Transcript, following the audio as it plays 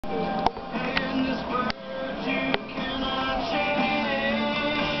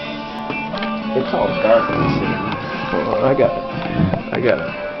It's all dark in the city. Oh, I got it. I got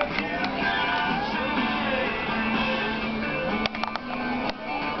it.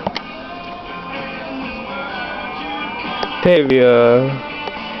 Tavia,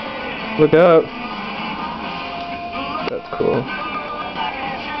 look up. That's cool.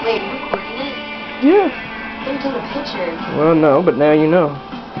 Wait, you recording it? Yeah. Let me take a picture. Well, no, but now you know.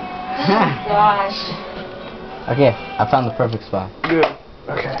 Oh gosh. Okay, I found the perfect spot. Good.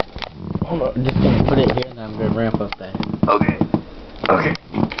 Okay. Hold on. I'm just gonna put it here and I'm gonna ramp up that. Okay. Okay.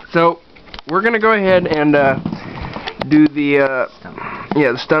 So we're gonna go ahead and do the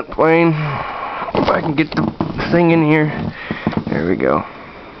the stunt plane. If I can get the thing in here. There we go.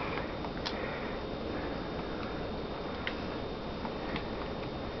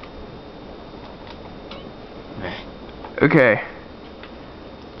 Okay.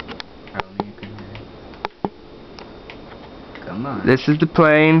 Come on. This is the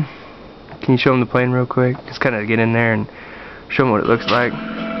plane. Can you show them the plane real quick? Just kind of get in there and show them what it looks like.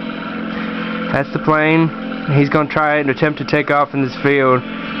 That's the plane. He's going to try and attempt to take off in this field.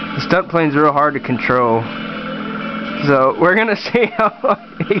 The stunt plane's real hard to control. So we're going to see how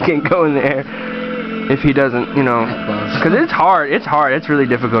he can go in there if he doesn't, you know. Because it's hard. It's hard. It's really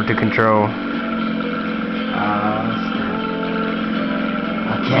difficult to control.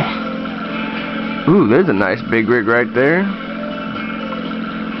 Okay. Ooh, there's a nice big rig right there.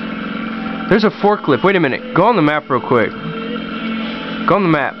 There's a forklift. Wait a minute. Go on the map real quick. Go on the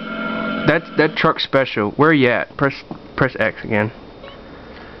map. That truck's special. Where are you at? Press X again.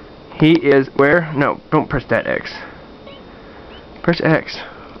 He is where? No, don't press that X. Press X.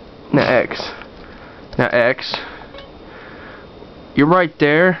 Now X. Now X. You're right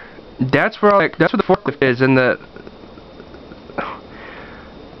there. That's where that's where the forklift is in the.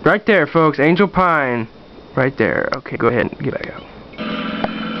 Right there, folks. Angel Pine. Right there. Okay, go ahead and get back out.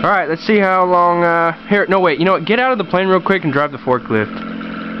 Alright, let's see how long, here, no wait, you know what, get out of the plane real quick and drive the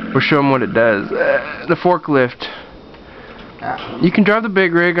forklift. We'll show them what it does. The forklift. You can drive the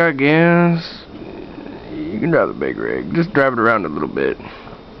big rig, I guess. You can drive the big rig. Just drive it around a little bit.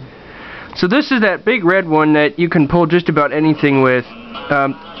 So this is that big red one that you can pull just about anything with.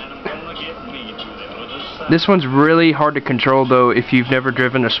 This one's really hard to control, though, if you've never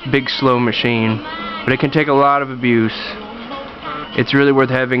driven a big, slow machine. But it can take a lot of abuse. It's really worth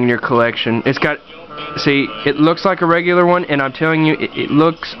having in your collection. It's got, see, it looks like a regular one, and I'm telling you, it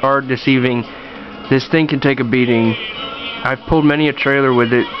looks are deceiving. This thing can take a beating. I've pulled many a trailer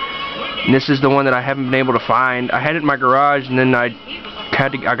with it, and this is the one that I haven't been able to find. I had it in my garage, and then I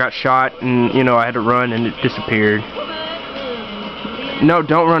got shot, and you know I had to run, and it disappeared. No,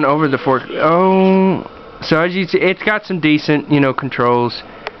 don't run over the fork. Oh, so as you see, it's got some decent, you know, controls.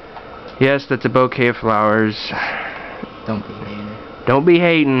 Yes, that's a bouquet of flowers. Don't be hating. Don't be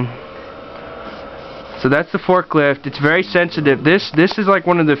hating. So that's the forklift. It's very sensitive. This is like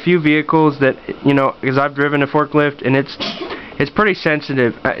one of the few vehicles that, you know, because I've driven a forklift and it's pretty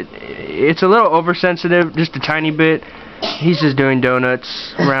sensitive. It's a little oversensitive, just a tiny bit. He's just doing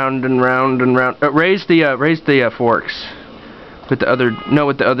donuts, round and round and round. Raise the forks with the other. No,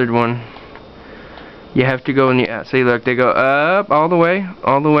 with the other one. You have to go in the. See, look, they go up all the way,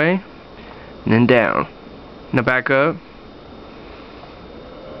 and then down. Now back up.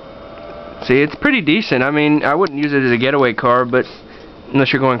 See, it's pretty decent. I mean, I wouldn't use it as a getaway car, but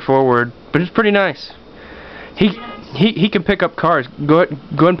unless you're going forward. But it's pretty nice. He can pick up cars. Go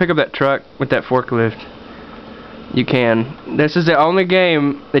and pick up that truck with that forklift. You can. This is the only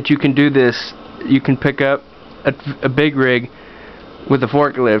game that you can do this. You can pick up a big rig with a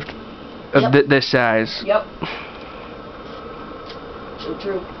forklift of this size. Yep. So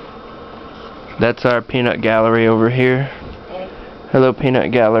true. That's our peanut gallery over here. Hello,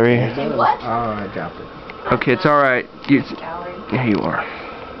 peanut gallery. Hey, what? Oh, I dropped it. Okay, it's alright. Yeah, you are.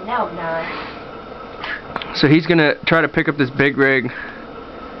 No, I'm not. So he's gonna try to pick up this big rig.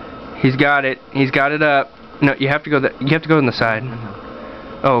 He's got it. He's got it up. No, you have to go. You have to go on the side.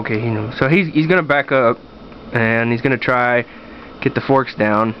 Oh, okay, he knows. So he's gonna back up, and he's gonna try get the forks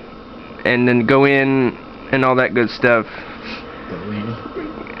down, and then go in and all that good stuff. Go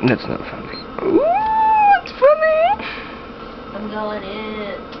in. That's not funny. Ooh, it's funny. I'm going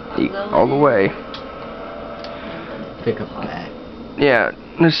in. All the way. Pick up the back. Yeah,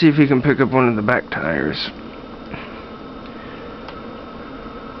 let's see if he can pick up one of the back tires.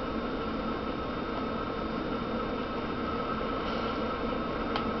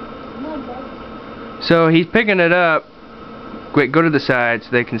 So he's picking it up. Wait, go to the side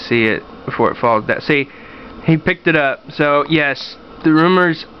so they can see it before it falls down. See, he picked it up. So yes, the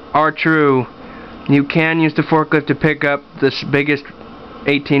rumors are true. You can use the forklift to pick up this biggest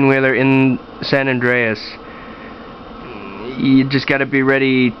 18-wheeler in San Andreas. You just gotta be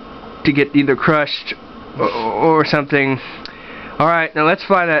ready to get either crushed or something. Alright, now let's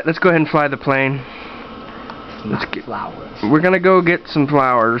fly that. Let's go ahead and fly the plane. Let's get flowers. We're gonna go get some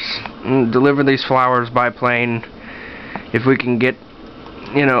flowers and deliver these flowers by plane if we can get,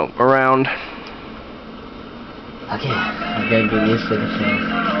 you know, around. Okay, I gotta get used to the show.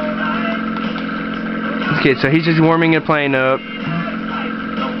 Okay, so he's just warming the plane up.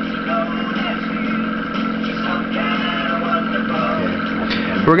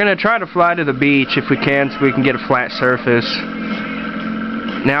 We're gonna try to fly to the beach if we can, so we can get a flat surface.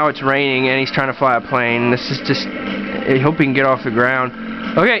 Now it's raining and he's trying to fly a plane. This is just, I hope he can get off the ground.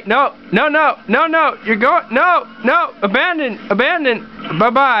 Okay, no, you're going, no, abandon,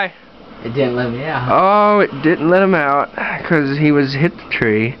 bye-bye. It didn't let me out. Oh, it didn't let him out because he was hit the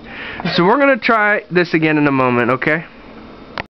tree. So we're gonna try this again in a moment, okay?